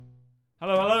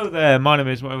Hello there. My name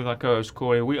is with my co-host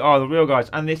Corey. We are the Real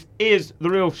Guys, and this is the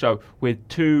Real Show with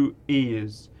two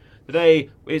E's.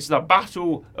 Today it's the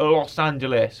Battle of Los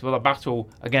Angeles for the battle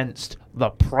against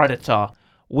the Predator.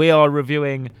 We are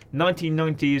reviewing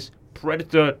 1990's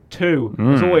Predator 2.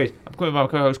 As always, I'm calling my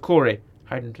co-host Corey.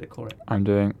 How are you doing today, Corey? I'm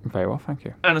doing very well, thank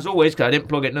you. And as always, because I didn't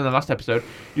plug it in the last episode,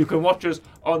 you can watch us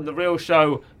on the Real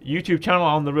Show YouTube channel,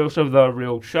 on the Real Show, The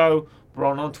Real Show. We're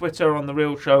on Twitter on The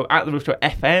Real Show, at The Real Show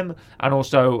FM, and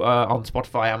also on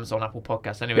Spotify, Amazon, Apple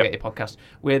Podcasts, anywhere you get your podcast.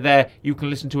 We're there. You can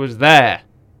listen to us there.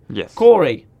 Yes.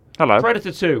 Corey. Hello.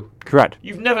 Predator 2. Correct.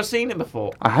 You've never seen it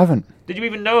before. I haven't. Did you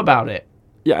even know about it?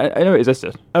 Yeah, I know it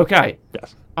existed. Okay.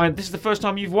 Yes. And this is the first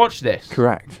time you've watched this.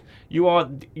 Correct. I'm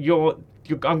going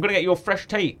to get your fresh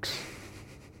takes.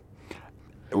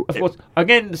 Of course,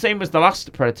 again, the same as the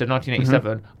last Predator,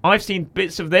 1987. I've seen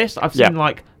bits of this. I've seen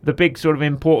like the big sort of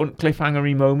important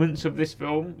cliffhangery moments of this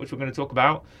film, which we're going to talk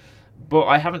about. But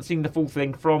I haven't seen the full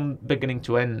thing from beginning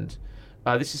to end.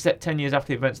 This is set 10 years after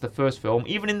the events of the first film.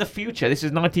 Even in the future, this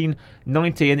is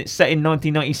 1990 and it's set in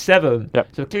 1997. Yep.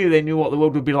 So clearly they knew what the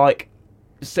world would be like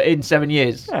in 7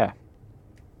 years. Yeah.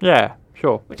 Yeah,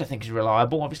 sure. Which I think is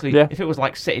reliable. Obviously, Yeah. if it was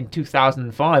like set in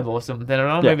 2005 or something, I don't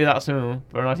know, maybe that's for a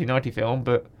 1990 film,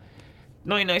 but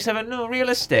 1997, no,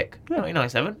 realistic. Yeah.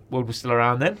 1997, world was still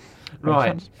around then.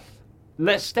 Right.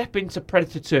 Let's step into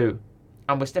Predator 2,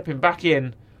 and we're stepping back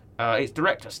in. It's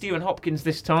director Stephen Hopkins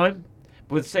this time,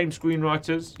 with the same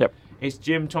screenwriters. Yep. It's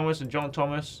Jim Thomas and John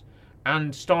Thomas,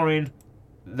 and starring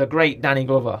the great Danny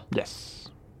Glover. Yes.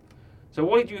 So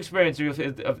what did you experience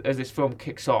as this film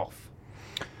kicks off?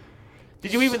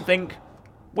 Did you even think,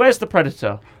 where's the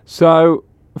Predator? So,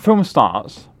 the film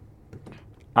starts,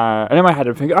 and in my head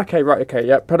I'm thinking, okay,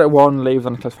 Predator 1 leaves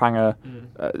on a cliffhanger.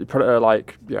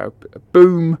 Predator,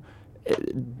 boom.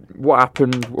 What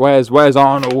happened? Where's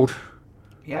Arnold?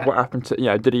 Yeah. What happened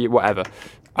to, did he, whatever.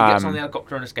 He gets on the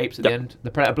helicopter and escapes at the end.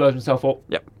 The Predator blows himself up.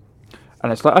 Yep.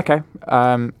 And it's like, okay.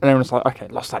 And then it's like, okay,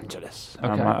 Los Angeles.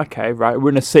 And I'm like, okay, right, we're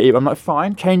in a city. I'm like,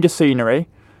 fine, change of scenery.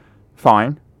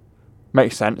 Fine.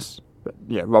 Makes sense. But,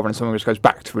 rather than someone just goes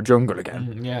back to the jungle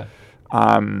again. Yeah.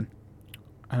 And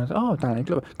I was like, oh, Danny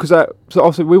Glover. Because, so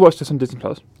obviously we watched this on Disney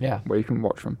Plus. Yeah. Where you can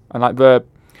watch them. And like the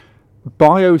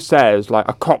bio says, like,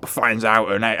 a cop finds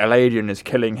out an alien is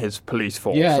killing his police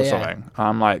force or something. And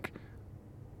I'm like,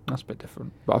 that's a bit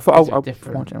different. But I thought I'll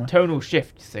different watch it anyway. tonal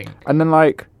shift thing. And then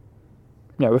like,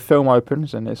 the film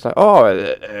opens and it's like,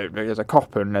 there's a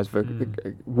cop and there's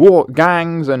the war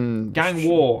gangs and gang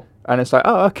war. And it's like,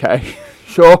 oh, okay,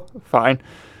 sure, fine,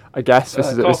 I guess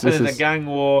this is a gang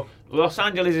war. Los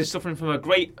Angeles is suffering from a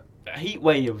great heat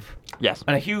wave. Yes.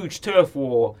 And a huge turf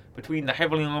war between the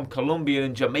heavily armed Colombian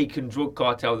and Jamaican drug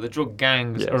cartel. The drug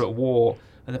gangs are at war,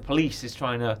 and the police is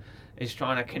trying to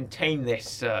contain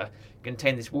this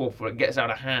war before it gets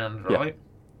out of hand. Right.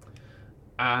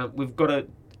 We've got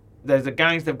there's the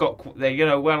gangs. They're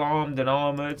well armed and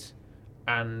armored,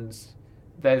 and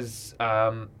there's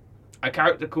a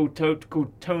character called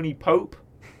Tony Pope,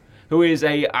 who is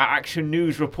a action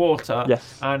news reporter.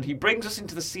 Yes. And he brings us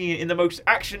into the scene in the most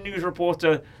action news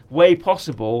reporter way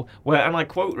possible, and I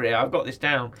quote here, I've got this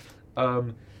down,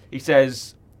 he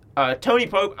says, Tony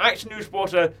Pope, action news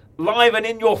reporter, live and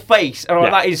in your face.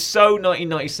 And that is so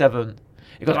 1997.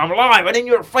 He goes, I'm live and in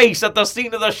your face at the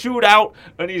scene of the shootout.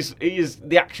 And he is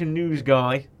the action news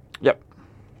guy. Yep.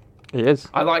 He is.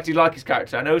 I like his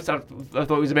character. I thought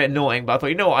he was a bit annoying, but I thought,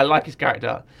 you know what, I like his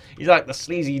character. He's like the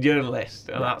sleazy journalist,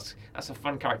 and that's a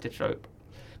fun character trope.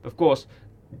 But of course,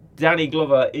 Danny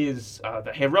Glover is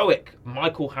the heroic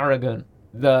Michael Harrigan,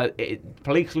 the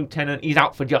police lieutenant. He's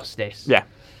out for justice. Yeah.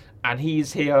 And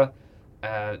he's here.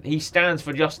 He stands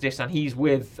for justice, and he's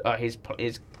with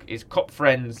his cop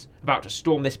friends about to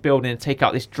storm this building and take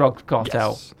out this drug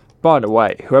cartel. Yes. By the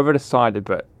way, whoever decided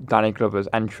that Danny Glover's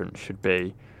entrance should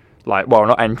be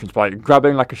not entrance, but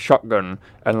grabbing like a shotgun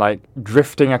and like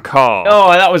drifting a car.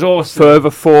 Oh, that was awesome.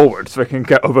 Further forward so we can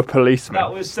get other policemen.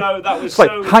 That was so.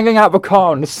 Like hanging out the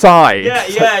car on the side.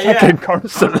 Yeah.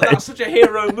 Constantly. That's such a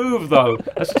hero move, though.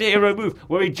 That's such a hero move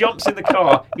where he jumps in the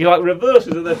car, he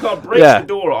reverses, and the car breaks the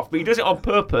door off. But he does it on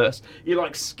purpose. He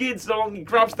skids along, he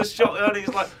grabs the shotgun,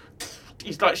 and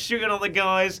he's shooting on the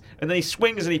guys, and then he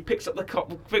swings and he picks up the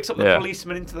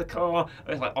policeman into the car.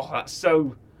 And it's like, oh, that's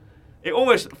so. It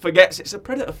almost forgets it's a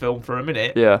Predator film for a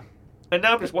minute. Yeah. And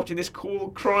now I'm just watching this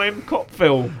cool crime cop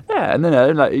film. Yeah, and then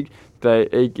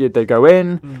they go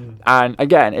in, and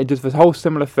again it does this whole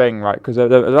similar thing, right? Because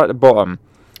they're at the bottom,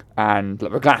 and the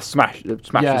glass smashes,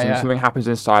 and something happens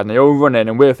inside, and they all run in,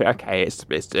 and we're thinking, okay,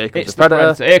 here comes the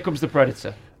Predator. Here comes the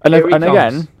Predator. And, Here he and comes.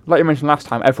 again, like you mentioned last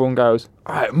time, everyone goes,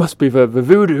 it must be the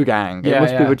Voodoo gang. It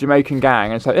must be the Jamaican gang.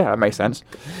 And it's like, yeah, that makes sense.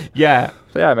 Yeah.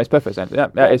 So yeah, it makes perfect sense.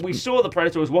 Yeah, We saw the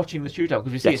Predator was watching the shootout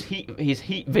because we see his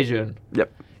heat vision.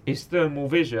 Yep. His thermal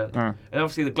vision. And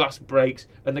obviously the glass breaks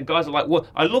and the guys are like, "What?"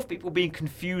 I love people being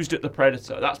confused at the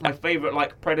Predator. That's my favourite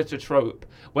like Predator trope.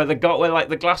 Where the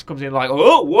glass comes in like,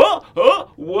 "Oh, what?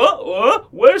 Oh,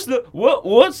 what? Where's the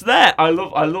what's that?" I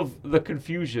love the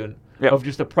confusion. Yep. Of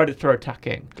just a predator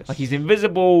attacking. Yes. Like he's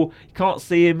invisible, you can't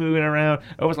see him moving around.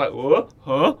 I was like, what?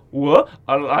 Huh? What?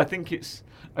 I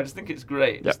just think it's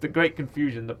great. Yep. Just the great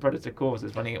confusion the predator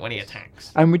causes when he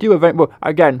attacks. And we do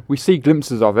again, we see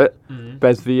glimpses of it.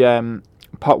 There's the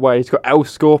part where he's got El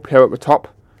Scorpio at the top,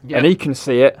 and he can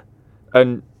see it.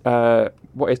 And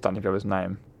what is Danny Glover's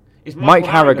name? It's Mike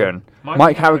Harrigan.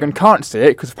 Mike Harrigan can't see it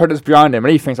because the predator's behind him,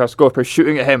 and he thinks El Scorpio's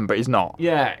shooting at him, but he's not.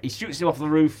 Yeah, he shoots him off the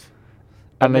roof.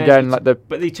 And again,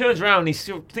 but he turns around and he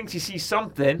still thinks he sees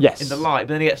something in the light, but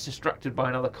then he gets distracted by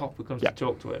another cop who comes to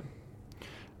talk to him.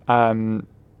 And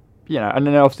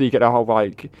then obviously you get a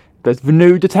whole there's the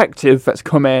new detective that's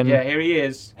come in. Yeah, here he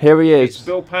is. It's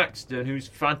Bill Paxton, who's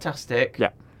fantastic.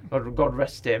 Yeah. God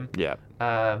rest him. Yeah.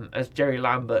 As Jerry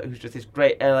Lambert, who's just this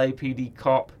great LAPD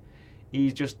cop.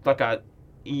 He's just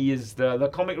he is the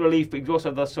comic relief, but he's also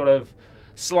the sort of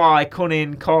sly,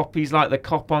 cunning cop. He's like the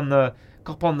cop on the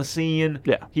scene.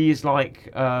 Yeah. He is like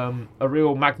a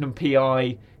real Magnum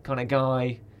PI kind of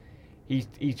guy. He's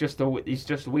just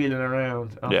wheeling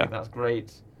around. I think that's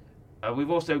great. We've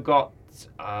also got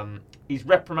he's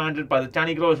reprimanded by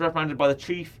Danny Glover's reprimanded by the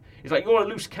chief. He's like, "You're a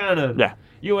loose cannon. Yeah.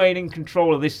 You ain't in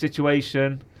control of this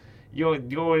situation. You're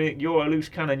a loose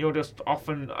cannon. You're just off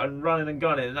and running and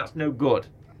gunning, and that's no good."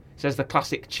 Says the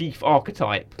classic chief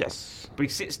archetype. Yes. But he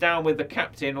sits down with the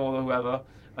captain or whoever.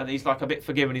 And he's like a bit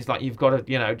forgiving. He's like, "You've got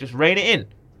to, just rein it in.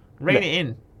 Rein it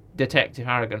in, Detective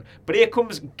Harrigan." But here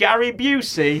comes Gary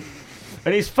Busey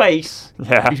and his face.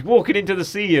 Yeah. He's walking into the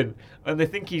scene and they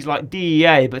think he's like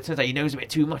DEA, but it turns out he knows a bit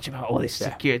too much about all this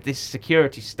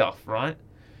security stuff, right?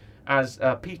 As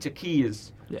Peter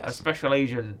Keyes, a special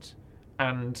agent,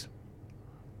 and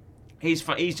he's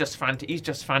just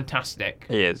fantastic.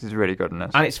 He is. He's really good in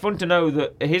this. And it's fun to know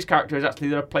that his character is actually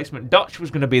the replacement. Dutch was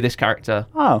going to be this character.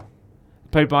 Oh.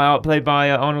 Played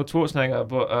by Arnold Schwarzenegger,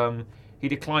 but he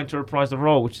declined to reprise the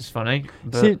role, which is funny.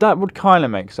 But See, that would kind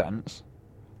of make sense,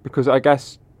 because I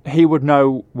guess he would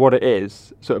know what it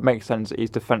is, so it makes sense that he's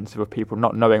defensive of people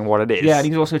not knowing what it is. Yeah, and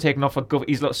he's also taken off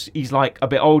he's like a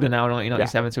bit older now in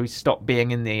 1997, so he's stopped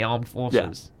being in the armed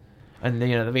forces. And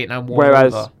the Vietnam War.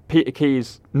 Whereas over. Peter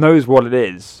Keyes knows what it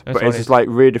is, but it's just like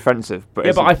really defensive.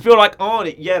 But I feel like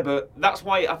Arnie. Yeah, but that's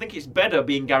why I think it's better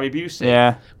being Gary Busey.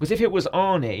 Yeah. Because if it was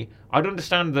Arnie, I'd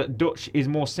understand that Dutch is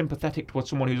more sympathetic towards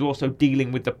someone who's also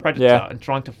dealing with the Predator and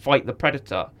trying to fight the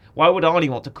Predator. Why would Arnie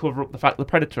want to cover up the fact the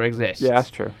Predator exists? Yeah, that's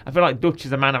true. I feel like Dutch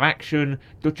is a man of action.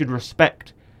 Dutch would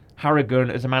respect Harrigan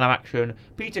as a man of action.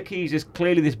 Peter Keyes is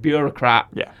clearly this bureaucrat.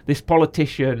 Yeah. This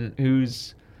politician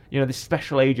who's this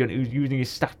special agent who's using his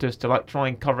status to like try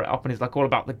and cover it up, and is like all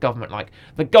about the government. Like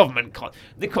the government can't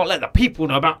let the people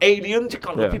know about aliens. You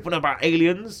can't let people know about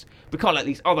aliens. We can't let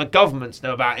these other governments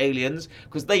know about aliens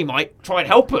because they might try and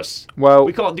help us. Well,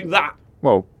 we can't do that.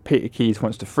 Well, Peter Keyes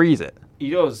wants to freeze it.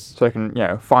 He does. So he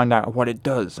can find out what it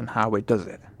does and how it does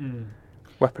it.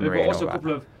 Weaponry. We've got also a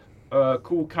couple of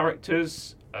cool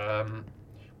characters.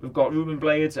 We've got Ruben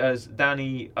Blades as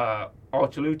Danny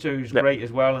Archuluto, who's great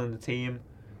as well in the team.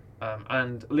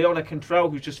 And Leona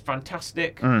Cantrell, who's just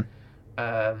fantastic.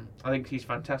 I think he's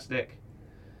fantastic.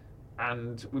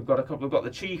 And we've got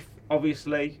the Chief,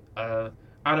 obviously.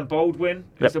 Adam Baldwin,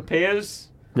 who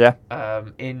appears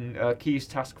in Keyes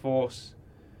Task Force.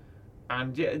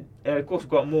 And of course, we've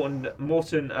got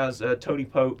Morton as Tony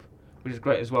Pope, which is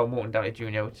great as well. Morton Downey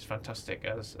Jr., which is fantastic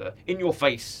as in your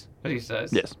face, as he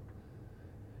says. Yes.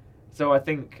 So I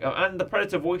think, and the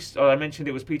Predator voice, I mentioned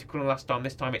it was Peter Cullen last time.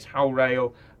 This time it's Hal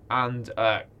Rale. And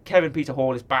Kevin Peter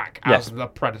Hall is back as the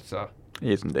Predator.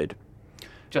 He is indeed.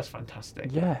 Just fantastic.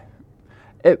 Yeah.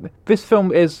 This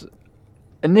film is...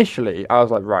 Initially, I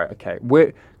was like, right, okay.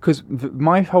 Because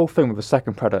my whole thing with the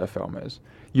second Predator film is,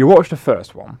 you watch the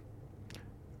first one,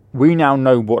 we now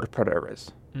know what a Predator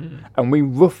is. And we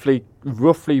roughly,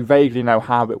 vaguely know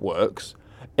how it works.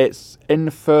 It's in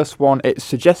the first one, it's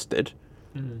suggested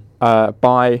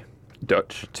by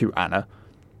Dutch to Anna,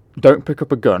 don't pick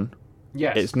up a gun.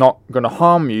 Yes. It's not going to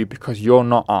harm you because you're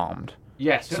not armed.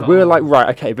 Yes. So we're like, right,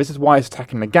 okay, this is why it's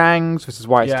attacking the gangs, this is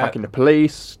why it's attacking the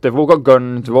police, they've all got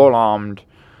guns, they're all armed,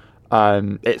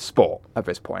 it's sport at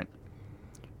this point.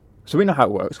 So we know how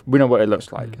it works. We know what it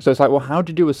looks like. So it's like, well, how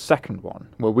do you do a second one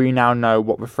where we now know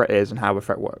what the threat is and how the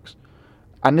threat works?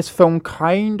 And this film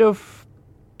kind of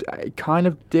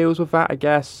deals with that, I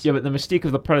guess. Yeah, but the mystique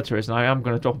of the Predator is, and I am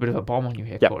going to drop a bit of a bomb on you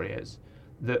here, Corey, is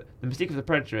that the mystique of the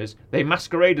Predator is they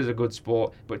masquerade as a good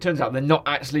sport, but it turns out they're not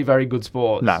actually very good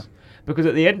sports. No. Because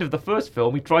at the end of the first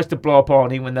film, he tries to blow up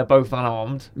Arnie when they're both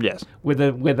unarmed. Yes. With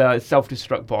a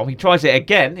self-destruct bomb. He tries it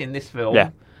again in this film. Yeah.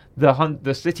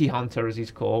 The city hunter, as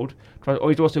he's called, or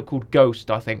he's also called Ghost,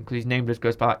 I think, because his name just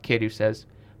goes by that kid who says,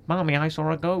 "Mommy, I saw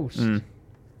a ghost."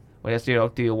 Well, yes,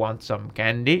 do you want some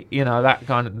candy? That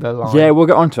kind of the line. Yeah, we'll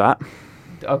get onto that.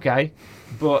 Okay.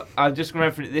 But I'm just going to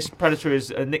reference this Predator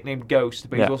is nicknamed Ghost,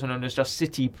 but he's also known as just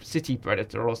City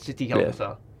Predator or City Hunter.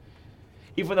 Yeah.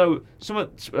 Even though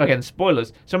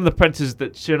spoilers, some of the predators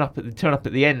that turn up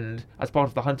at the end as part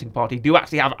of the hunting party do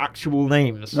actually have actual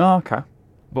names. Oh, okay.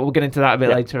 But we'll get into that a bit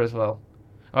later as well.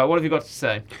 All right, what have you got to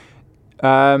say?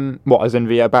 What, as in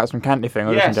the about some candy thing?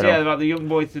 Or yes, about the young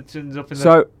boy that turns up in the...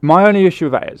 So, my only issue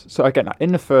with that is, so again,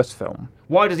 in the first film...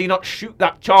 Why does he not shoot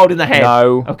that child in the head?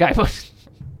 No. Okay.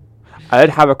 I did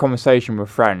have a conversation with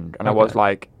a friend, and I was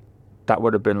like, that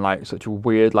would have been like such a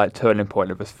weird turning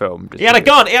point of this film. He had a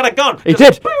gun! He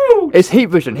did! Boo! It's heat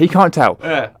vision, he can't tell.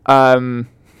 Yeah.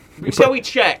 You see how he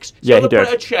checks? Yeah, he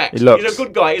does. Checks. He looks. He's a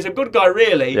good guy. He's a good guy,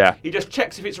 really. Yeah. He just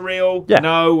checks if it's real. Yeah.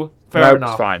 No. Fair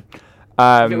enough. It's fine.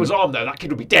 If it was armed, though, that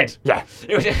kid would be dead. Yeah.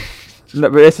 No,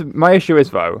 but my issue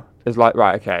is, though,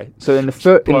 right, okay. So in the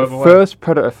first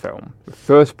Predator film, the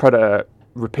first Predator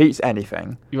repeats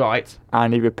anything. Right.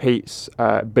 And he repeats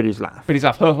Billy's laugh. Billy's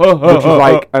laugh. Which is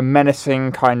like a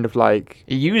menacing kind of like...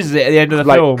 He uses it at the end of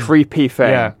the film. Like creepy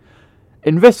thing. Yeah.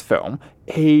 In this film,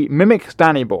 he mimics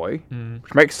Danny Boy,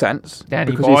 which makes sense.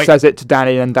 Because he says it to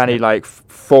Danny and Danny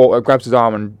grabs his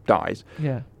arm and dies.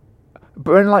 Yeah.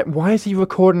 But then, why is he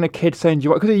recording a kid saying, "Do you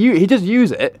want?" Because he does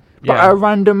use it, but at a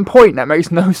random point that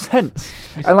makes no sense.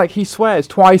 And he swears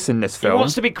twice in this film. He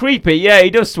wants to be creepy. Yeah, he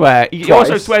does swear. He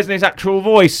also swears in his actual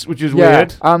voice, which is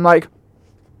weird. I'm like,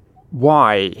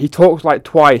 why? He talks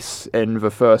twice in the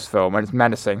first film, and it's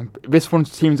menacing. This one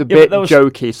seems a bit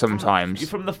jokey sometimes.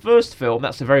 From the first film,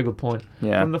 that's a very good point.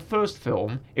 Yeah. From the first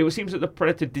film, it seems that the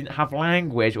Predator didn't have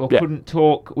language or couldn't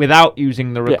talk without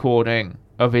using the recording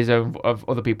of his own of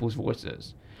other people's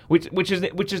voices, which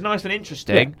is nice and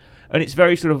interesting, and it's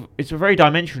very it's very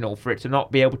dimensional for it to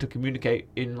not be able to communicate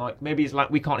in maybe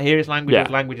we can't hear his language.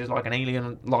 His language is like an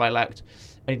alien dialect,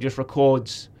 and he just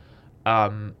records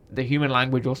the human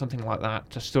language or something like that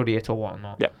to study it or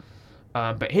whatnot. Yeah.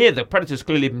 But here the Predator's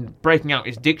clearly been breaking out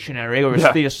his dictionary or his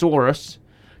thesaurus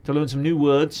to learn some new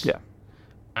words. Yeah.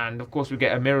 And of course we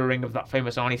get a mirroring of that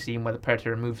famous Arnie scene where the Predator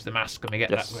removes the mask and we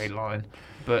get that great line.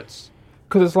 But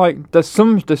because it's there's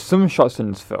some shots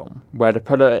in this film where the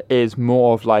Predator is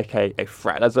more of a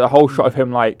threat. There's a whole shot of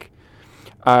him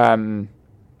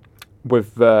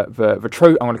with the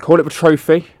trophy. I'm going to call it the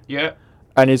trophy. Yeah.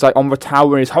 And he's on the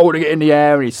tower and he's holding it in the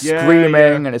air and he's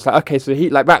screaming and it's okay, so he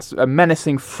that's a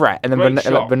menacing threat. And then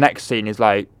the next scene is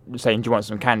saying, "Do you want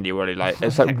some candy?" Really,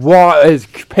 it's what is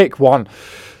pick one.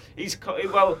 I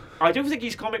don't think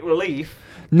he's comic relief.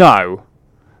 No.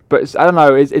 But I don't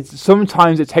know. It's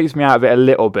sometimes it takes me out of it a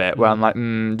little bit, where I'm like,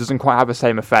 doesn't quite have the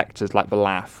same effect as the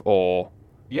laugh or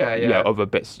other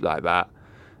bits like that.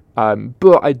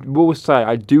 But I will say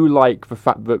I do like the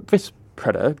fact that this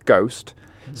Predator Ghost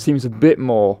seems a bit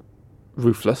more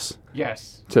ruthless.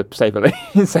 Yes. To say the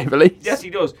least. Yes, he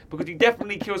does, because he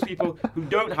definitely kills people who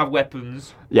don't have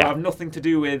weapons, who have nothing to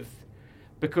do with.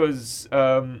 Because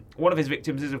one of his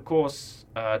victims is, of course,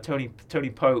 Tony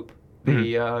Pope,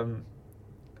 the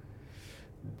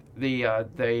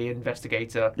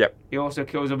investigator. Yep. He also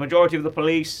kills a majority of the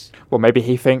police. Well, maybe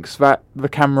he thinks that the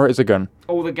camera is a gun.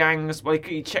 All the gangs. Well,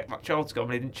 he checked that child's gun,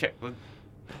 but he didn't check the...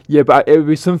 Yeah, but it would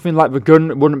be something like the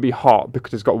gun wouldn't be hot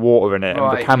because it's got water in it,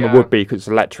 and the camera would be because it's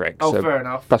electric. Oh, so fair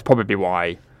enough. That's probably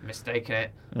why. Mistaken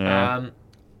it. Yeah.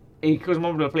 He kills a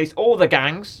member of the police. All the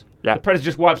gangs. Yeah. The Predator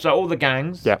just wipes out all the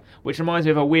gangs. Yeah. Which reminds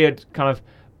me of a weird kind of...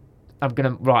 I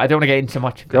don't want to get into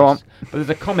much of this. Go on. But there's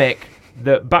a comic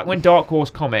that back when Dark Horse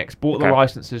Comics bought the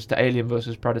licenses to Alien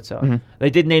vs Predator, they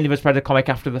did an Alien vs Predator comic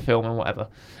after the film and whatever,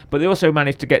 but they also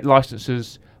managed to get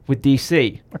licenses with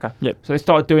DC. Okay. Yep. So they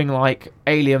started doing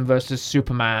Alien vs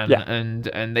Superman,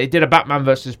 and they did a Batman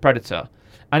vs Predator,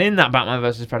 and in that Batman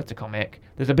vs Predator comic,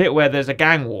 there's a bit where there's a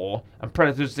gang war, and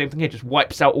Predator does the same thing here, just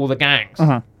wipes out all the gangs.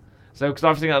 So because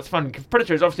I think that's fun.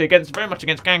 Predator is obviously very much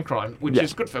against gang crime, which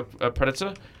is good for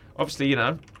Predator. Obviously,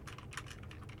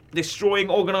 destroying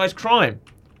organised crime.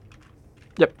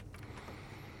 Yep.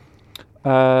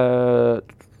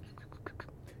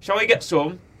 Shall we get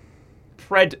some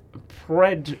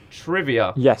pred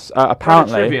trivia. Yes,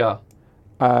 apparently, Trivia.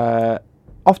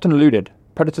 often alluded,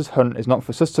 predators' hunt is not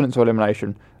for sustenance or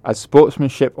elimination, as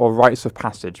sportsmanship or rites of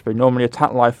passage. They normally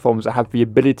attack life forms that have the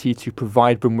ability to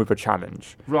provide them with a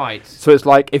challenge. Right. So it's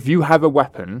like if you have a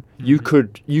weapon, you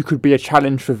could be a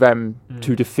challenge for them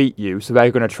to defeat you. So they're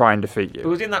going to try and defeat you.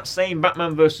 Because in that same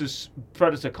Batman vs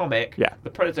Predator comic, Yeah. the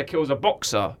Predator kills a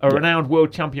boxer, a renowned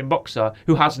world champion boxer,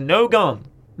 who has no gun.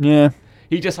 Yeah.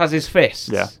 He just has his fists.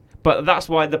 Yeah. But that's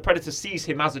why the Predator sees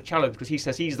him as a challenge, because he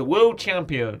says he's the world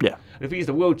champion. Yeah. If he's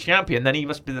the world champion, then he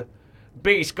must be the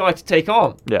biggest guy to take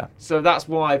on. Yeah. So that's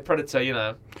why Predator, you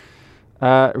know.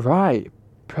 Right.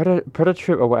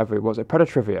 Predator or whatever it was.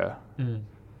 Predatrivia.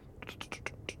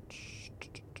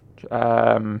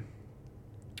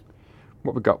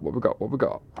 What we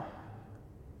got?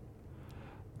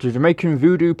 The Jamaican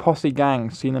Voodoo Posse gang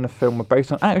seen in a film were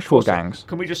based on actual Also, gangs.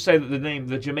 Can we just say that the name,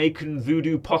 the Jamaican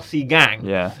Voodoo Posse gang,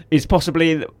 Yeah. is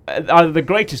possibly either the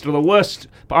greatest or the worst?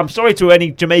 But I'm sorry to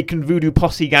any Jamaican Voodoo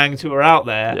Posse gangs who are out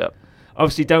there. Yep.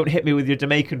 Obviously, don't hit me with your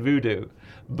Jamaican Voodoo.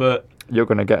 But You're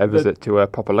going to get a visit to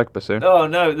Papa Legba soon. oh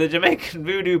no, the Jamaican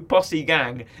Voodoo Posse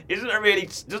gang doesn't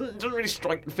really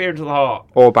strike fear into the heart.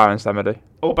 Or Baron Samedi.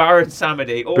 Or Baron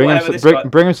Samedi, or Bring him, whatever this guy,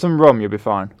 bring him some rum, you'll be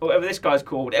fine. or whatever this guy's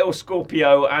called, El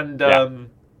Scorpio and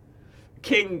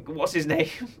King. What's his name?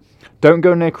 Don't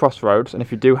go near Crossroads, and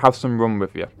if you do, have some rum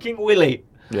with you. King Willie.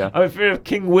 Yeah. I'm afraid of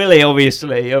King Willie,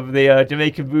 obviously, of the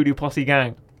Jamaican Voodoo Posse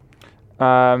gang.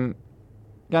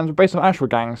 Gangs were based on actual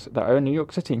gangs that are in New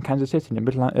York City and Kansas City in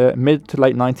the mid to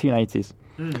late 1980s.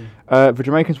 The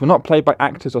Jamaicans were not played by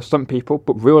actors or stunt people,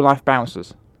 but real-life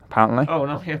bouncers, apparently. Oh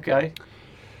no, okay.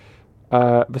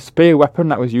 The spear weapon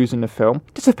that was used in the film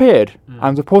disappeared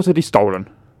and was reportedly stolen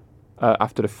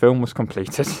after the film was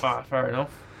completed. Ah, fair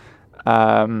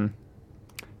enough.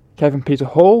 Kevin Peter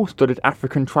Hall studied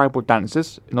African tribal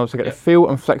dances in order to get the feel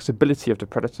and flexibility of the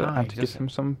Predator and to give him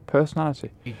some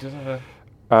personality. He does have a...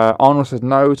 Arnold says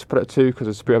no to Predator 2 because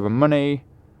of the spirit over money.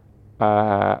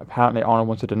 Apparently Arnold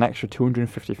wanted an extra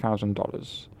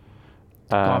 $250,000.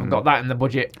 I haven't got that in the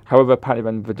budget. However, apparently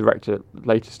then the director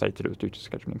later stated it was due to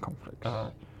scheduling conflicts.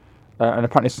 And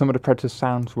apparently some of the Predator's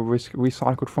sounds were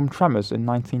recycled from Tremors in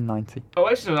 1990. Oh,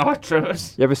 excellent. I like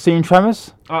Tremors. You ever seen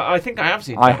Tremors? I think I have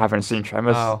seen I Tremors. haven't seen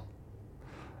Tremors. Oh.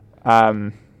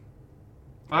 Um,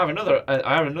 I have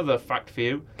another fact for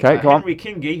you. Okay, go on. Henry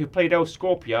Kingi, who played El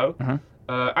Scorpio,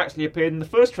 actually appeared in the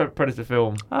first Predator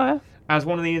film as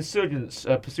one of the insurgents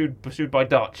pursued by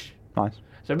Dutch. Nice.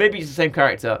 So maybe he's the same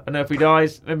character. I don't know if he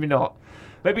dies, maybe not.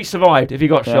 Maybe he survived if he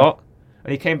got shot,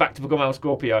 and he came back to become El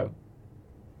Scorpio.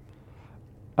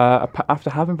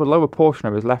 After having the lower portion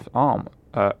of his left arm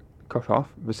cut off,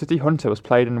 the City Hunter was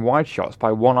played in wide shots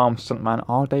by one-armed stuntman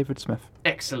R. David Smith.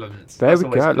 Excellent. There we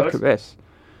go. Look at this.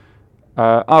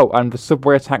 And the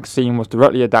subway attack scene was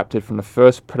directly adapted from the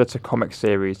first Predator comic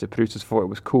series. The producers thought it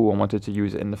was cool and wanted to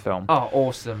use it in the film. Oh,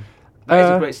 awesome. That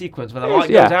is a great sequence when the light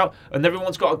goes out and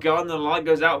everyone's got a gun and the light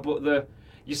goes out, but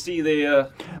you see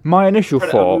the my initial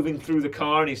Predator thought moving through the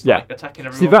car and he's like attacking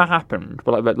everyone. See, that happened,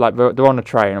 but like they're on a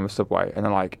train on the subway and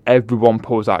then like everyone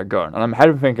pulls out a gun and I'm ahead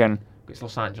of thinking it's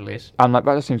Los Angeles. I'm like,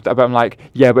 that just seems. But I'm like,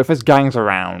 yeah, but if there's gangs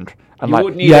around, I'm You like,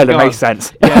 would need yeah, a that gun. makes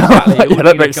sense. Yeah, exactly. You Yeah, would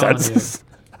that need a makes gun, sense.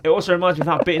 It also reminds me of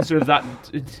that bit in sort of that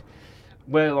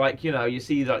where like you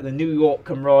see like the New York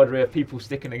camaraderie of people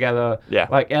sticking together. Yeah.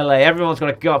 Like LA, everyone's got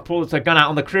a gun, pulls a gun out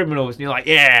on the criminals, and you're like,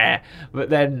 yeah. But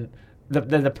then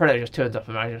the Predator just turns up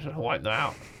and manages to wipe them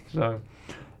out. So.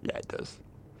 Yeah, it does.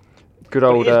 Good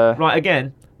old. Right,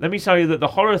 again, let me tell you that the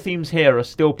horror themes here are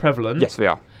still prevalent. Yes, they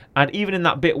are. And even in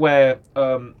that bit where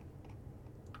I'm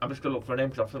just going to look for a name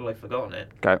because I've totally forgotten it.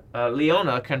 Okay.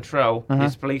 Leona Cantrell,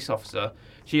 this police officer,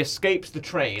 she escapes the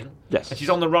train. Yes. And she's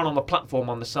on the run on the platform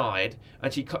on the side,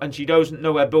 and she doesn't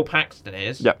know where Bill Paxton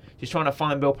is. Yep. She's trying to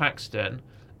find Bill Paxton,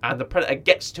 and the Predator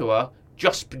gets to her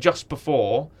just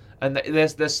before, and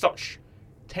there's such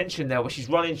tension there where she's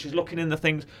running, she's looking in the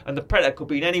things, and the Predator could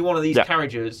be in any one of these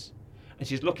carriages, and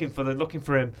she's looking for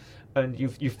him, and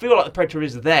you feel like the Predator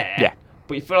is there. Yeah.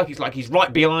 But you feel like he's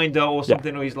right behind her or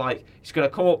something, or he's going to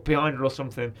come up behind her or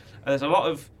something. And there's a lot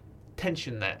of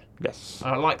tension there. Yes.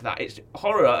 And I like that. It's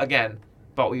horror again,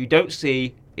 but what you don't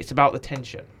see, it's about the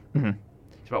tension. Mm-hmm.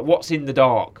 It's about what's in the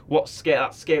dark, what's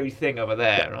that scary thing over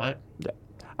there, right? Yeah.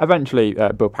 Eventually,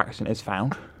 Bill Paxton is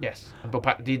found. Yes. And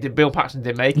Bill Paxton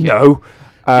didn't make it. No.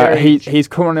 He's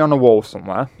currently on a wall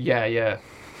somewhere. Yeah.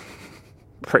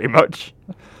 Pretty much.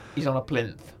 He's on a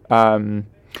plinth.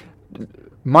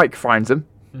 Mike finds him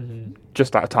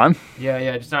just out of time.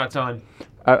 Yeah, just out of time.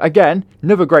 Again,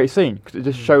 another great scene because it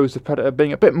just shows the Predator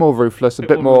being a bit more ruthless, a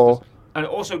bit more And it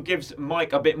also gives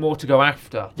Mike a bit more to go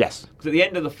after. Yes. Because at the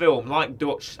end of the film, like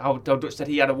Dutch, how Dutch said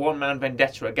he had a one-man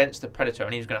vendetta against the Predator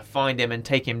and he was going to find him and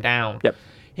take him down. Yep.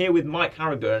 Here with Mike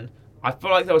Harrigan, I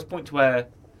feel like there was a point where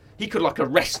he could like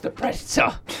arrest the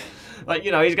Predator. Like,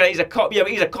 you know, he's a cop. Yeah,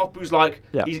 but he's a cop who's like,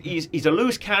 he's a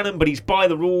loose cannon, but he's by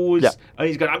the rules. Yeah. And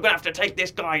he's going, I'm going to have to take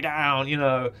this guy down, you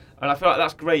know. And I feel like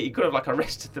that's great. He could have like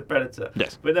arrested the Predator.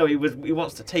 Yes. But no, he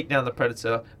wants to take down the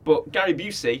Predator. But Gary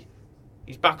Busey,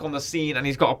 he's back on the scene and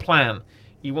he's got a plan.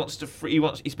 He's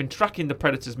been tracking the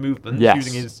Predator's movements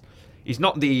using he's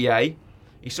not the EA.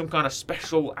 He's some kind of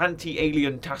special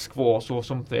anti-alien task force or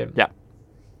something. Yeah.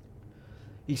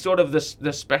 He's sort of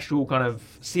the special kind of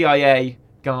CIA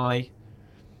guy,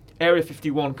 Area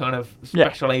 51 kind of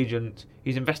special agent.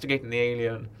 He's investigating the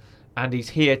alien, and he's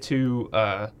here to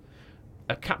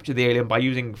capture the alien by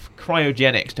using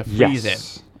cryogenics to freeze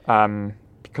him.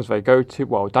 Because they go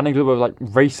to Danny Glover like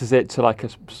races it to like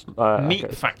a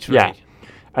meat factory. Yeah,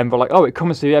 and they're like, oh, it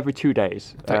comes to you every 2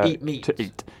 days to eat meat.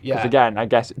 Because Yeah. again, I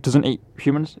guess it doesn't eat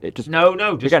humans. It just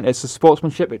just again, it's the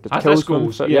sportsmanship. It just kills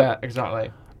them. So, yeah,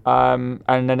 exactly. And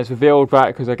then it's revealed that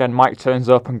because again Mike turns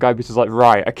up and Gabby's is like,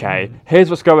 right, okay, here's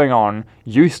what's going on.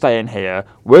 You stay in here.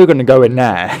 We're going to go in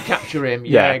there. Capture him.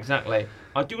 Yeah, exactly.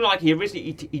 I do like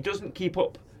he doesn't keep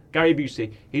up. Gary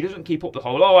Busey, he doesn't keep up the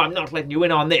whole, I'm not letting you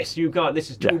in on this.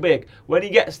 This is too big. When he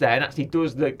gets there and actually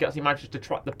manages to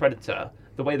track the Predator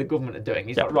the way the government are doing,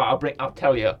 he's like, right, I'll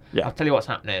tell you. Yeah. I'll tell you what's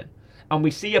happening. And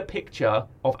we see a picture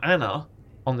of Anna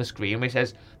on the screen where it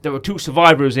says there were 2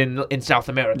 survivors in South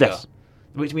America. Yes.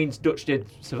 Which means Dutch did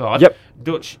survive. Yep.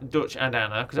 Dutch and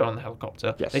Anna, because they're on the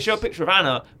helicopter. Yes. They show a picture of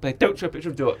Anna, but they don't show a picture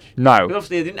of Dutch. No. Because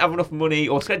obviously they didn't have enough money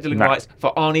or scheduling rights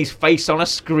for Arnie's face on a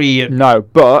screen. No,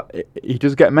 but he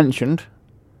does get mentioned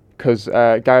because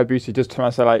Gary Busey does turn around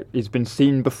and say like he's been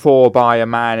seen before by a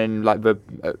man in like the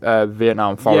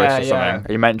Vietnam forest or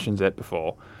something. He mentions it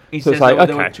before. He so says it's like,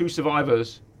 there were 2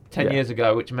 survivors 10 years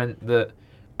ago, which meant that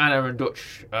Anna and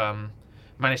Dutch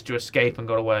managed to escape and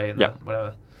got away and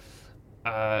whatever.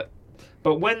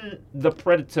 But when the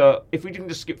Predator, if we can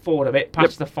just skip forward a bit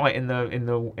past the fight in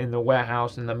the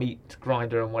warehouse and the meat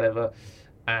grinder and whatever,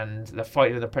 and the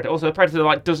fight with the Predator. Also, the Predator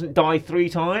like doesn't die 3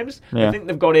 times. Yeah. They think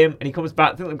they've got him, and he comes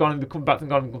back. They think they've got him. They come back. They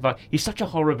got him. Come back. He's such a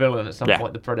horror villain at some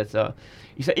point. The Predator.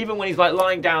 He said even when he's like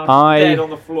lying down dead on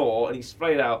the floor and he's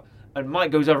sprayed out. And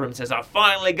Mike goes over him and says, I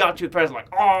finally got you. The Predator's like,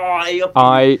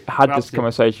 I had this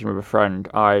conversation with a friend.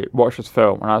 I watched this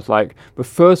film and I was like, the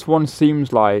first one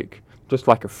seems like just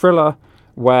like a thriller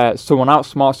where someone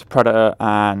outsmarts the Predator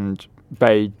and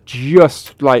they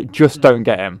just don't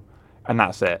get him. And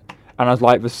that's it. And I was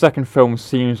like, the second film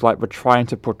seems like we're trying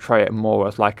to portray it more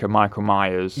as like a Michael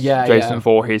Myers, Jason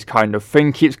Voorhees kind of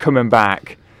thing keeps coming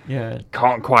back. Yeah.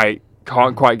 Can't quite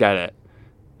get it.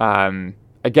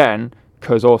 Again,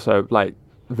 because also like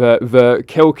the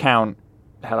kill count.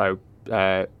 Hello,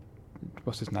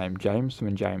 what's his name? James.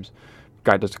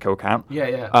 Guy does the kill count.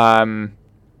 Yeah.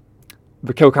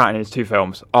 The kill count in his 2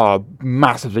 films are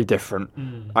massively different.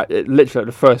 Literally,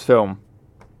 the first film,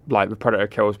 like the Predator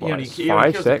kills 5,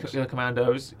 6. The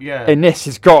commandos. Yeah. In this,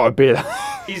 he's got to be.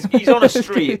 He's on a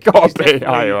street. He's got to be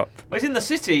higher up. Well, he's in the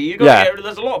city.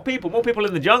 There's a lot of people. More people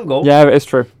in the jungle. Yeah, it's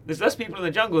true. There's less people in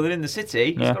the jungle than in the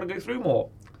city. He's got to go through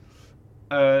more.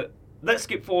 Let's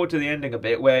skip forward to the ending a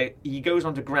bit, where he goes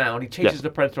underground. He chases the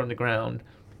Predator underground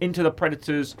into the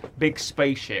Predator's big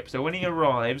spaceship. So when he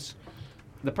arrives,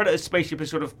 the Predator's spaceship is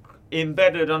sort of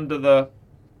embedded under the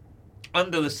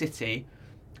city,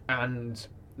 and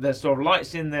there's sort of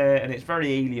lights in there, and it's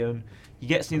very alien. He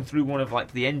gets in through one of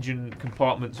like the engine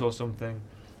compartments or something,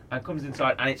 and comes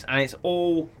inside, and it's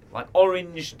all like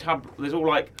orange there's all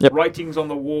like writings on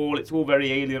the wall. It's all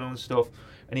very alien and stuff.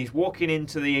 And he's walking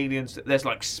into the aliens. There's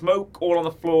like smoke all on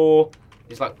the floor.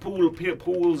 It's like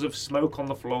pools of smoke on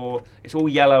the floor. It's all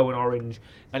yellow and orange.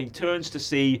 And he turns to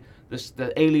see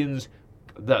the aliens,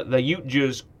 the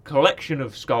Utja's collection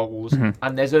of skulls.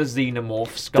 And there's a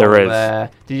xenomorph skull there.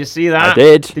 Did you see that? I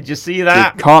did. Did you see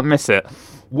that? You can't miss it.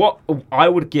 What I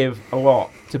would give a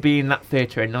lot to be in that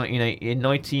theatre in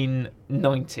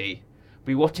 1990.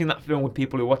 Be watching that film with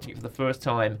people who are watching it for the first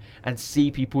time and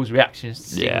see people's reactions to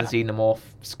seeing the xenomorph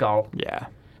skull. Yeah.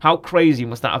 How crazy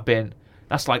must that have been?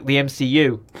 That's like the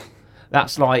MCU.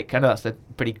 That's like, I know that's a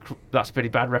pretty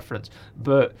bad reference,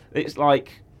 but it's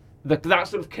like that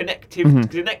sort of connective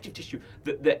tissue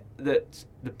that the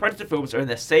Predator films are in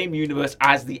the same universe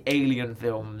as the Alien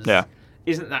films. Yeah.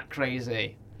 Isn't that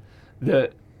crazy?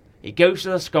 That he goes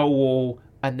to the skull wall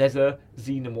and there's a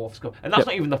xenomorph skull, and that's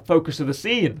not even the focus of the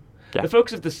scene. Yeah. The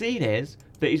focus of the scene is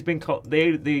that he's been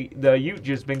the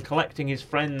Utja's been collecting his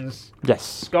friends'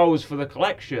 skulls for the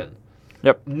collection,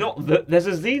 Yep. Not that there's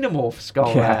a xenomorph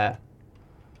skull Yeah. there.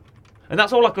 And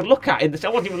that's all I could look at. I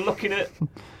wasn't even looking at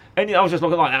any. I was just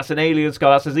looking like, that's an alien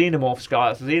skull, that's a xenomorph skull,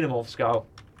 that's a xenomorph skull.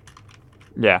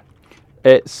 Yeah.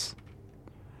 It's...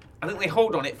 I think they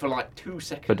hold on it for like 2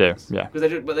 seconds. They do, yeah.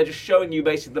 Because they're just showing you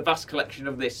basically the vast collection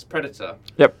of this predator.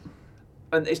 Yep.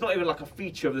 And it's not even like a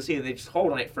feature of the scene. They just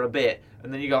hold on it for a bit,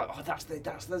 and then you go, "Oh, that's the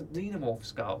xenomorph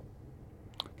skull."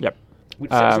 Yep.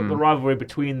 Which sets up the rivalry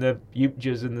between the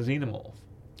Utes and the xenomorph.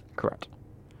 Correct.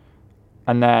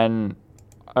 And then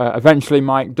eventually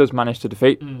Mike does manage to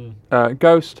defeat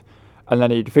Ghost, and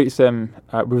then he defeats him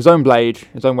with his own blade,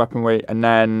 his own weaponry, and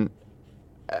then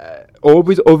all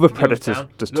these other predators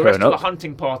just the rest turn of up. the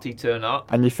hunting party turn up,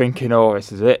 And you're thinking, oh,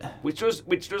 this is it. which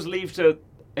does leave to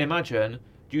imagine.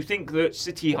 Do you think that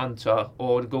City Hunter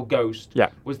or Ghost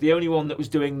was the only one that was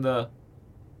doing the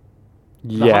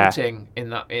hunting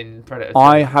in Predator 2?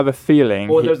 I have a feeling...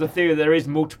 Or there's the theory there is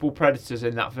multiple predators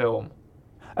in that film.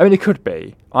 I mean, it could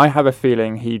be. I have a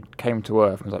feeling he came to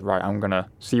Earth and was like, right, I'm going to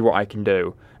see what I can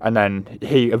do. And then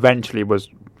he eventually was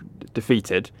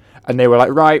defeated. And they were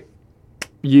like, right,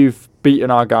 you've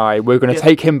beaten our guy. We're going to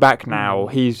take him back now.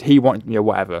 He wants,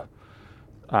 whatever.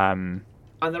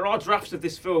 And there are drafts of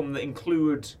this film that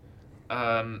include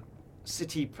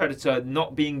City Predator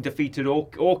not being defeated or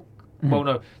well,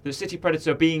 no, the City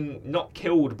Predator being not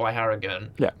killed by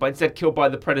Harrigan, but instead killed by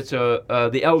the Predator,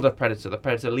 the Elder Predator, the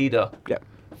Predator leader,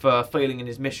 for failing in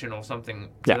his mission or something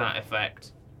to that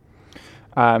effect.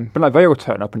 But like they all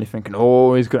turn up and you're thinking,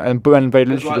 oh, he's going to... And they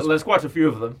literally there's quite a few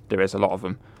of them. There is a lot of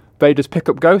them. They just pick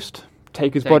up Ghost,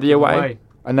 take his body away,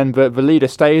 and then the leader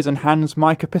stays and hands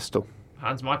Mike a pistol.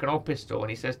 Hands Mike an old pistol,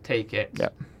 and he says, "Take it."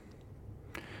 Yep.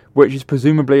 Which is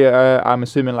presumably, I'm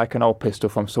assuming, like an old pistol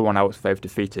from someone else they've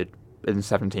defeated in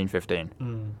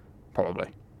 1715. Probably.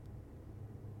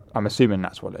 I'm assuming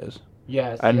that's what it is.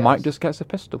 Yes. And Mike just gets a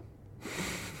pistol.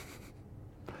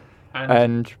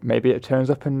 And maybe it turns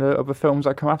up in the other films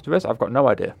that come after this. I've got no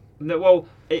idea. No, well,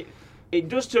 it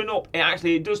does turn up.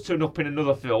 It does turn up in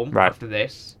another film after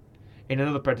this, in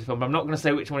another Predator film. But I'm not going to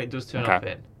say which one it does turn up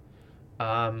in.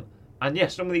 And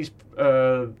yes, some of these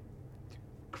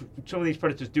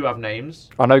predators do have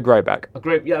names. I know Greyback.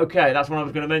 Okay, that's what I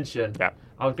was going to mention. Yeah.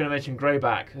 I was going to mention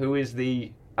Greyback, who is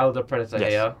the elder predator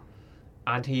here,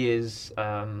 and he is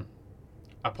a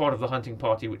part of the hunting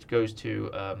party, which goes to.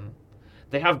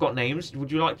 They have got names.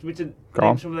 Would you like me to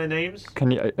name some of their names? Can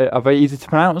you? Are they easy to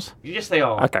pronounce? Yes, they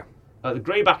are. Okay. The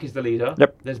Greyback is the leader.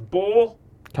 Yep. There's Boar,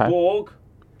 Borg,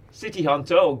 City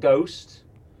Hunter or Ghost.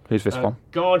 Who's this one?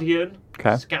 Guardian,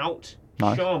 Okay. Scout,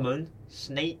 Nice. Shaman,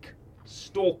 Snake,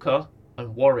 Stalker,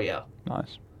 and Warrior.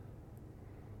 Nice.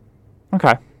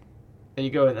 Okay. There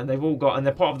you go, and they've all got, and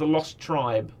they're part of the Lost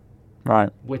Tribe, Right.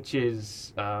 which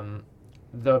is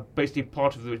basically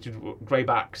part of the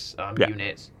Greyback's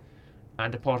unit,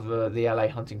 and a part of the LA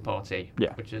hunting party,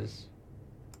 which is,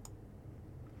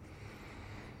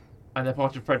 and they're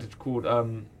part of a predator called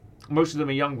most of them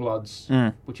are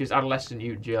Youngbloods, which is adolescent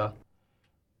Ute.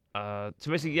 So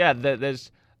basically,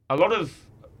 there's a lot of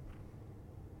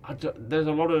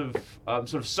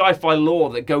sort of sci-fi lore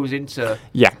that goes into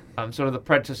sort of the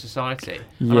Predator Society.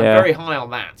 And I'm very high on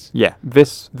that. Yeah,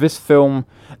 this film,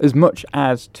 as much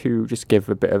as to just give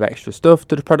a bit of extra stuff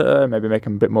to the Predator, maybe make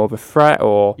him a bit more of a threat,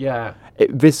 or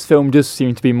this film does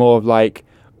seem to be more of like,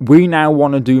 we now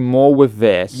want to do more with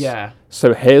this. Yeah.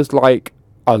 So here's like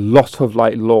a lot of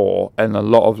like lore and a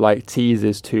lot of like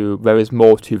teasers to there is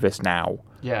more to this now.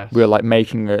 Yeah. We're like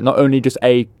making it not only just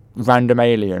a random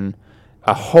alien,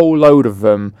 a whole load of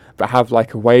them that have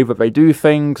like a way that they do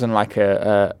things and like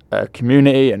a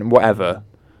community and whatever.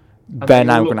 And they're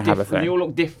now going to have a thing. They all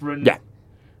look different. Yeah.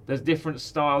 There's different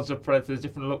styles of predators,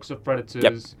 different looks of predators.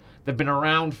 Yep. They've been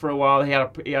around for a while. He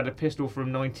had a pistol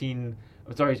from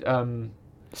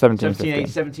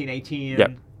 1718.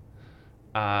 Yep.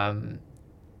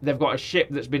 They've got a ship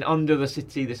that's been under the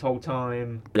city this whole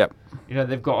time. Yep.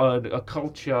 They've got a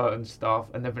culture and stuff,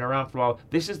 and they've been around for a while.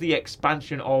 This is the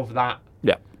expansion of that.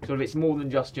 Yeah. Sort of, it's more than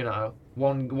just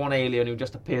one alien who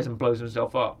just appears and blows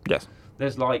himself up. Yes.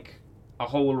 There's like a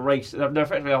whole race. They're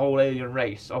effectively a whole alien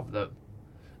race of them.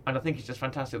 And I think it's just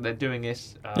fantastic they're doing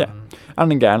this.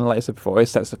 And again, like I said before, it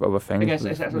sets up other things. It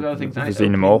sets up other things. And it's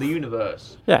Xenomorph. the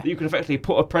universe. Yeah. That you can effectively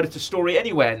put a Predator story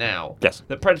anywhere now. Yes.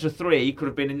 That Predator 3 could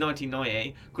have been in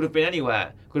 1990, could have been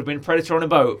anywhere. Could have been Predator on a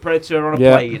boat, Predator on a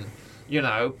plane.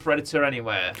 Predator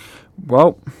anywhere.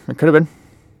 Well, it could have been.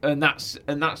 And that's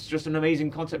just an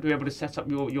amazing concept to be able to set up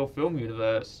your film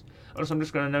universe. Also, I'm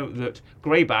just going to note that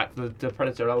Greyback, the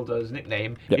Predator Elder's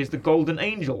nickname, is the Golden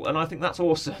Angel, and I think that's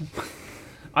awesome.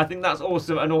 I think that's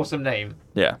awesome, an awesome name.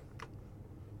 Yeah.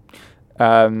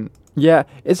 Yeah,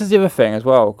 it's the other thing as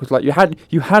well, because like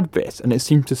you had this, and it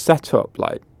seemed to set up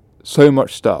like so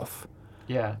much stuff.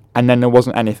 Yeah. And then there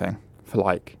wasn't anything for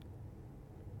like.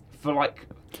 More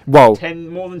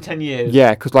than 10 years. Yeah,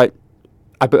 because like,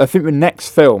 I think the next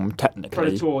film technically.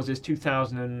 Predators is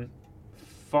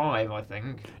 2005, I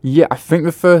think. Yeah, I think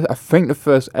the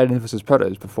first Alien vs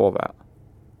Predator is before that.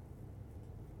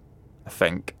 I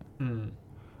think.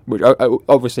 Which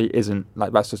obviously isn't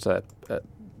like, that's just a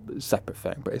separate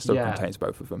thing, but it still contains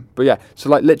both of them. But yeah, so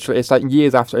like literally it's like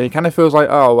years after, and it kind of feels like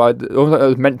almost like it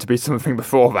was meant to be something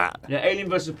before that. Yeah, Alien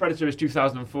vs Predator is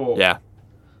 2004. Yeah.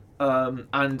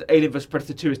 And Alien vs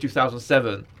Predator 2 is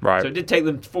 2007. Right. So it did take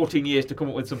them 14 years to come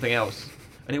up with something else,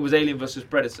 and it was Alien vs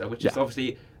Predator, which is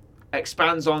obviously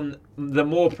expands on the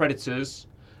more Predators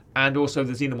and also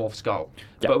the Xenomorph skull.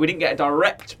 Yeah. But we didn't get a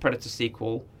direct Predator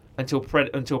sequel until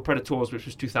Predators, which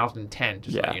was 2010,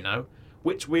 just so you know,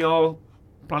 which we are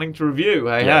planning to review.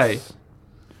 Hey.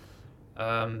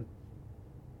 But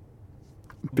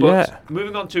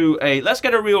moving on to let's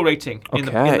get a real rating in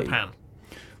the pan.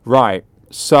 Right.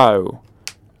 So,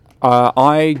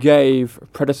 I gave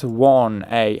Predator 1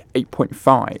 a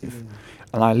 8.5,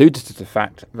 and I alluded to the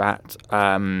fact that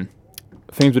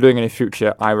things we're doing in the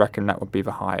future, I reckon that would be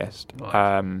the highest.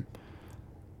 Right.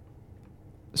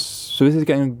 So this is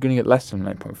going to get less than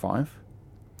 8.5.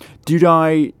 Did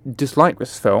I dislike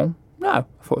this film? No, I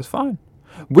thought it was fine.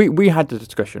 We had the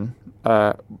discussion.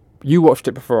 You watched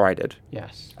it before I did.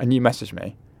 Yes. And you messaged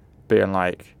me, being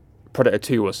like, Predator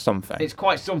 2 was something. It's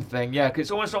quite something, yeah.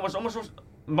 Cause it's almost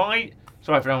my.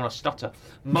 Sorry if I don't want to stutter.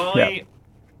 My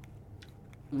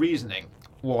reasoning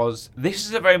was this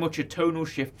is very much a tonal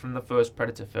shift from the first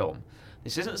Predator film.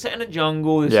 This isn't set in a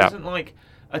jungle. This isn't like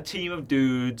a team of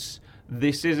dudes.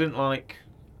 This isn't like.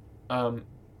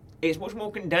 It's much more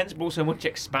condensed, but also much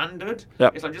expanded.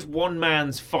 Yep. It's like just one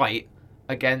man's fight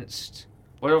against.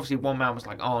 Well, obviously, one man was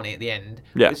like Arnie at the end.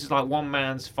 Yeah. This is like one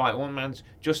man's fight, one man's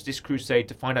justice crusade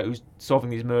to find out who's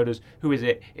solving these murders. Who is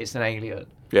it? It's an alien.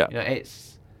 Yeah. You know,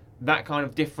 it's that kind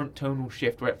of different tonal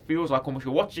shift where it feels like almost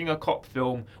you're watching a cop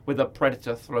film with a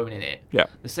Predator thrown in it. Yeah.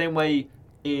 The same way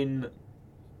in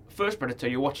First Predator,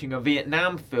 you're watching a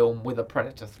Vietnam film with a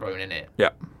Predator thrown in it. Yeah.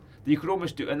 You could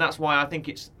almost do, and that's why I think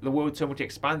it's the world so much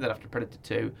expanded after Predator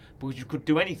 2, because you could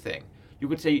do anything. You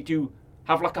could say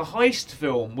have like a heist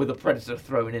film with a Predator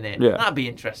thrown in it. Yeah. That'd be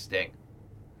interesting.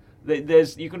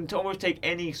 You can almost take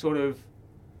any sort of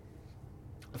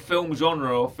film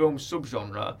genre or film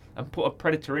subgenre and put a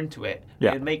Predator into it.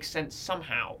 Yeah. It makes sense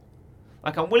somehow.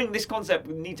 Like, I'm willing this concept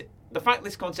the fact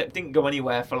this concept didn't go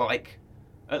anywhere for like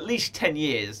at least 10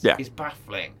 years is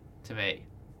baffling to me.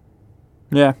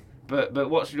 Yeah. But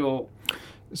what's your...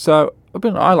 So,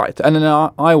 I liked it. And then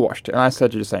I watched it and I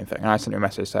said you the same thing. And I sent you a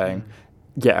message saying,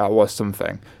 yeah, it was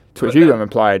something. To which you then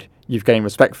replied, you've gained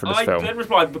respect for this film. I then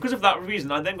replied, because of that reason,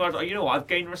 I then got, you know what, I've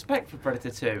gained respect for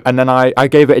Predator 2. And then I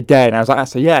gave it a day and I was like,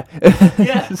 actually, yeah.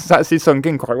 Yeah. It's actually sunk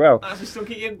in quite well. But that's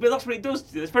what it does.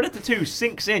 Predator 2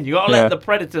 sinks in. You got to let the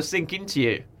Predator sink into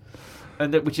you.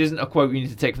 And which isn't a quote you need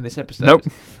to take from this episode. Nope.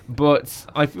 But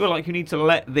I feel like you need to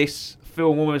let this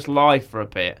film almost lie for a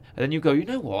bit. And then you go, you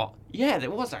know what? Yeah, there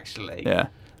was actually. Yeah.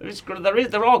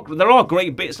 There are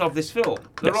great bits of this film.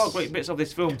 There are great bits of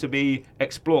this film to be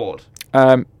explored.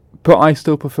 But I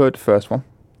still preferred the first one.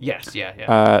 Yes,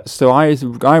 yeah. So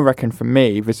I reckon for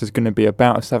me this is going to be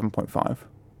about a 7.5. So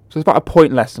it's about a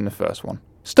point less than the first one.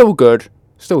 Still good,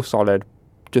 still solid,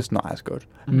 just not as good.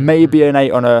 Mm-hmm. Maybe an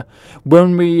 8 on a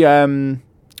when we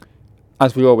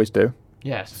as we always do.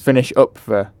 Yes. Finish up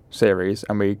the series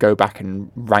and we go back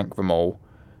and rank them all.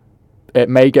 It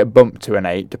may get bumped to an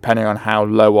 8, depending on how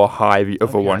low or high the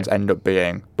other ones end up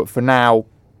being. But for now,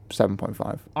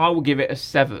 7.5. I will give it a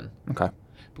 7. Okay.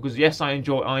 Because yes, I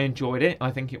enjoyed it.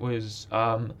 I think it was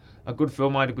a good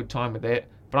film. I had a good time with it.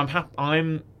 But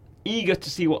I'm eager to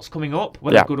see what's coming up,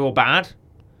 whether good or bad.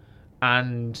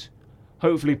 And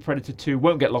hopefully Predator 2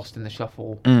 won't get lost in the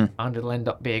shuffle, and it'll end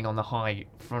up being on the high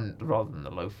front rather than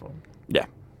the low front. Yeah.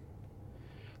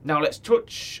 Now let's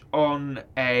touch on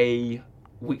a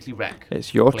weekly rec.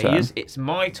 It's your turn. It's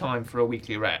my time for a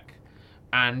weekly rec,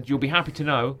 and you'll be happy to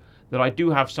know that I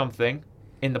do have something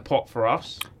in the pot for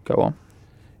us. Go on.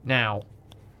 Now,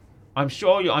 I'm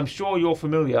sure you're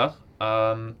familiar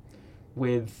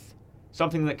with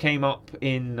something that came up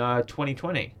in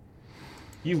 2020.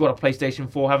 You've got a PlayStation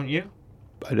 4, haven't you?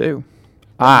 I do.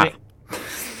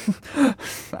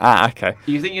 Okay.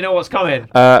 You think you know what's coming?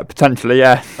 Potentially,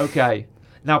 yeah. Okay.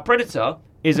 Now, Predator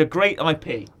is a great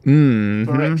IP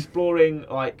for exploring,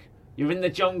 like, You're in the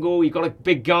jungle. You've got a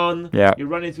big gun. Yeah. You're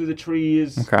running through the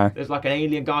trees. Okay. There's like an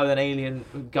alien guy with an alien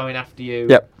going after you.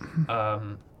 Yep.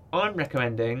 I'm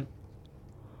recommending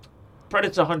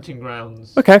Predator Hunting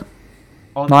Grounds. Okay.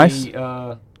 On Nice.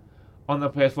 On the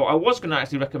PS4. I was going to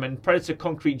actually recommend Predator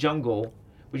Concrete Jungle,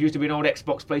 which used to be an old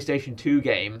Xbox PlayStation 2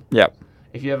 game. Yep.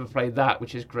 If you ever played that,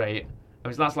 which is great. I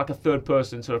mean, that's like a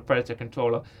third-person sort of Predator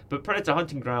controller. But Predator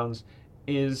Hunting Grounds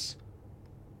is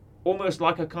almost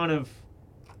like a kind of...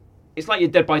 It's like your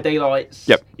Dead by Daylights.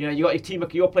 Yep. You know, you got your team.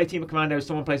 You'll play Team of Commandos.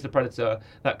 Someone plays the Predator.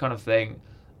 That kind of thing.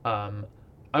 I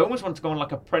almost want to go on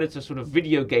like a Predator sort of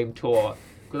video game tour,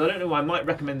 because I don't know. I might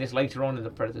recommend this later on in the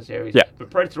Predator series. Yeah. But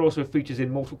Predator also features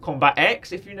in Mortal Kombat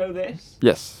X, if you know this.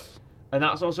 Yes. And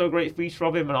that's also a great feature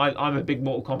of him. And I'm a big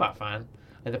Mortal Kombat fan,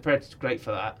 and the Predator's great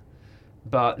for that.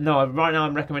 But no, right now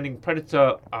I'm recommending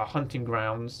Predator Hunting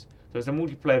Grounds. So it's a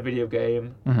multiplayer video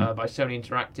game by Sony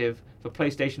Interactive for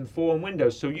PlayStation 4 and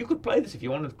Windows. So you could play this if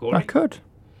you wanted, Corey. I could.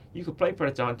 You could play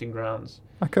Predator Hunting Grounds.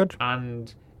 I could.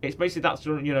 And it's basically that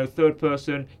sort of, third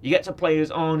person. You get to play as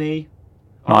Arnie.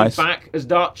 Nice. Arnie's back as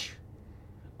Dutch.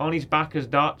 Arnie's back as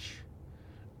Dutch.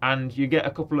 And you get a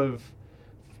couple of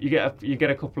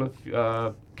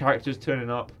characters turning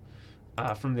up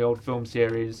from the old film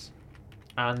series.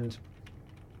 And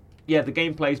yeah, the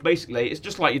gameplay is basically, it's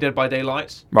just like your Dead by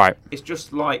Daylight. Right. It's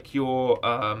just like your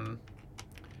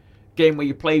game where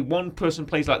you play, one person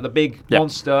plays like the big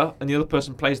monster, and the other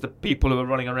person plays the people who are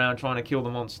running around trying to kill the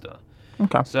monster.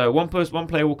 Okay. So one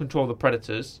player will control the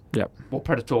predators, or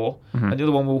Predator, and the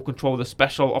other one will control the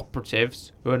special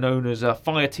operatives, who are known as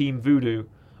Fire Team Voodoo,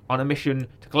 on a mission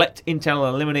to collect intel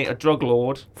and eliminate a drug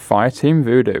lord. Fire Team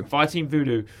Voodoo. Fire Team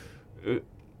Voodoo.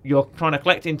 You're trying to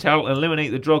collect intel and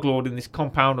eliminate the drug lord in this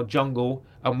compound or jungle,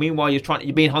 and meanwhile you're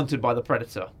being hunted by the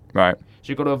predator. Right. So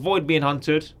you've got to avoid being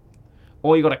hunted,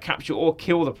 or you've got to capture or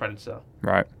kill the predator.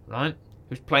 Right. Right.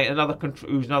 Who's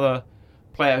another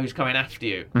player who's coming after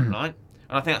you. Right.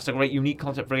 And I think that's a great, unique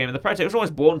concept for a game. And the Predator was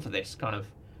always born for this kind of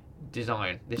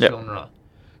design, this genre.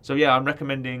 So yeah, I'm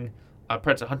recommending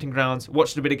Predator Hunting Grounds.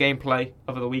 Watched a bit of gameplay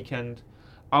over the weekend.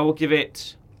 I will give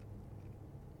it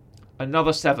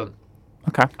another 7.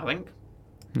 Okay. I think.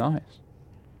 Nice.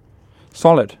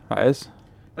 Solid, that is.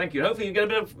 Thank you. Hopefully you get a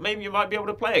bit of, maybe you might be able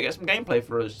to play it, get some gameplay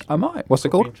for us. I might. What's it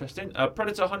called? Interesting.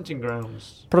 Predator Hunting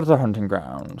Grounds. Predator Hunting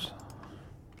Grounds.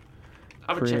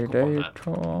 Have a check up on that.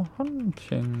 Predator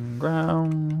Hunting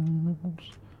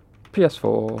Grounds.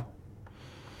 PS4.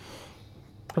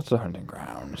 Predator Hunting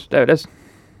Grounds. There it is.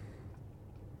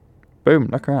 Boom,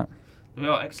 look at that.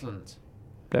 Yeah, excellent.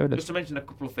 There it is. Just to mention a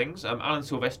couple of things, Alan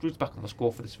Silvestri is back on the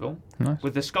score for this film. Nice.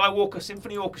 With the Skywalker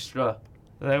Symphony Orchestra.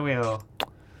 There we are.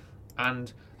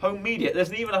 And home media.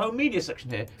 There's even a home media section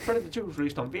here. Predator 2 was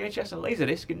released on VHS and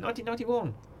Laserdisc in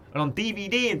 1991. And on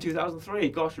DVD in 2003.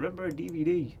 Gosh, remember a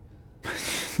DVD?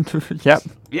 Yep.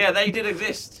 Yeah, they did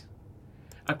exist.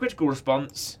 And critical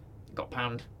response got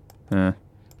panned. Yeah.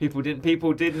 People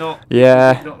did not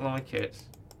like it.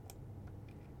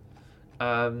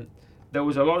 There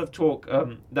was a lot of talk.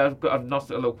 I've got a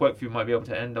little quote for you might be able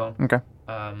to end on. Okay.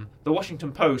 The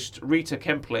Washington Post, Rita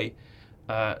Kempley,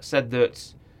 said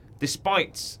that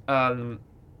despite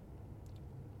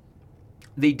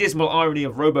the dismal irony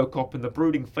of RoboCop and the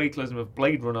brooding fatalism of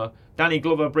Blade Runner, Danny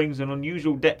Glover brings an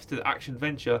unusual depth to the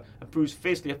action-venture and proves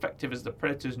fiercely effective as the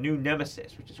Predator's new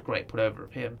nemesis, which is a great put-over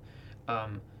of him.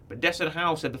 But Desson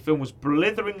Howe said the film was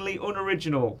blitheringly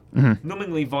unoriginal,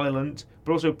 numbingly violent,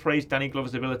 but also praised Danny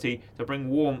Glover's ability to bring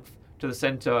warmth to the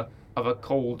centre of a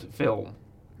cold film.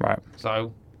 Right.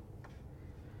 So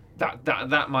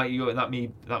that might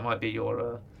be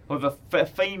your. However,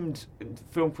 famed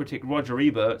film critic Roger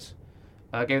Ebert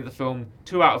gave the film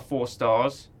 2 out of 4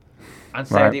 stars, and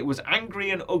said it was angry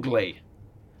and ugly,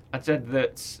 and said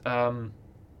that.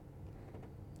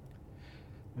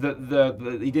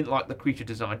 He didn't like the creature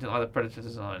design, didn't like the predator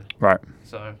design. Right.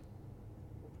 So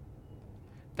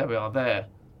there we are there.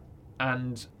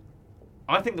 And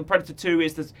I think the Predator 2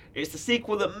 is the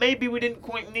sequel that maybe we didn't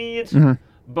quite need,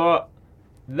 but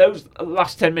those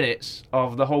last 10 minutes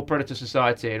of the whole Predator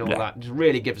society and all that just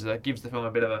really gives the film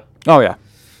a bit of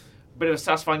a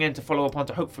satisfying end to follow up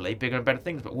onto hopefully bigger and better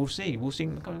things. But we'll see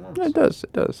in the coming months. Yeah,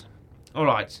 it does. All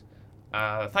right.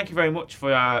 Thank you very much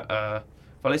for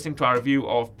listening to our review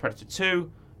of Predator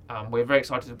 2. We're very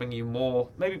excited to bring you more,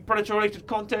 maybe Predator-related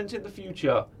content in the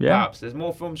future. Yeah. Perhaps there's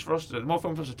more films for us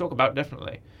to talk about.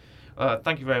 Definitely.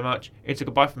 Thank you very much. It's a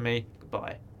goodbye from me.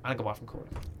 Goodbye, and a goodbye from Corey.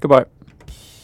 Goodbye.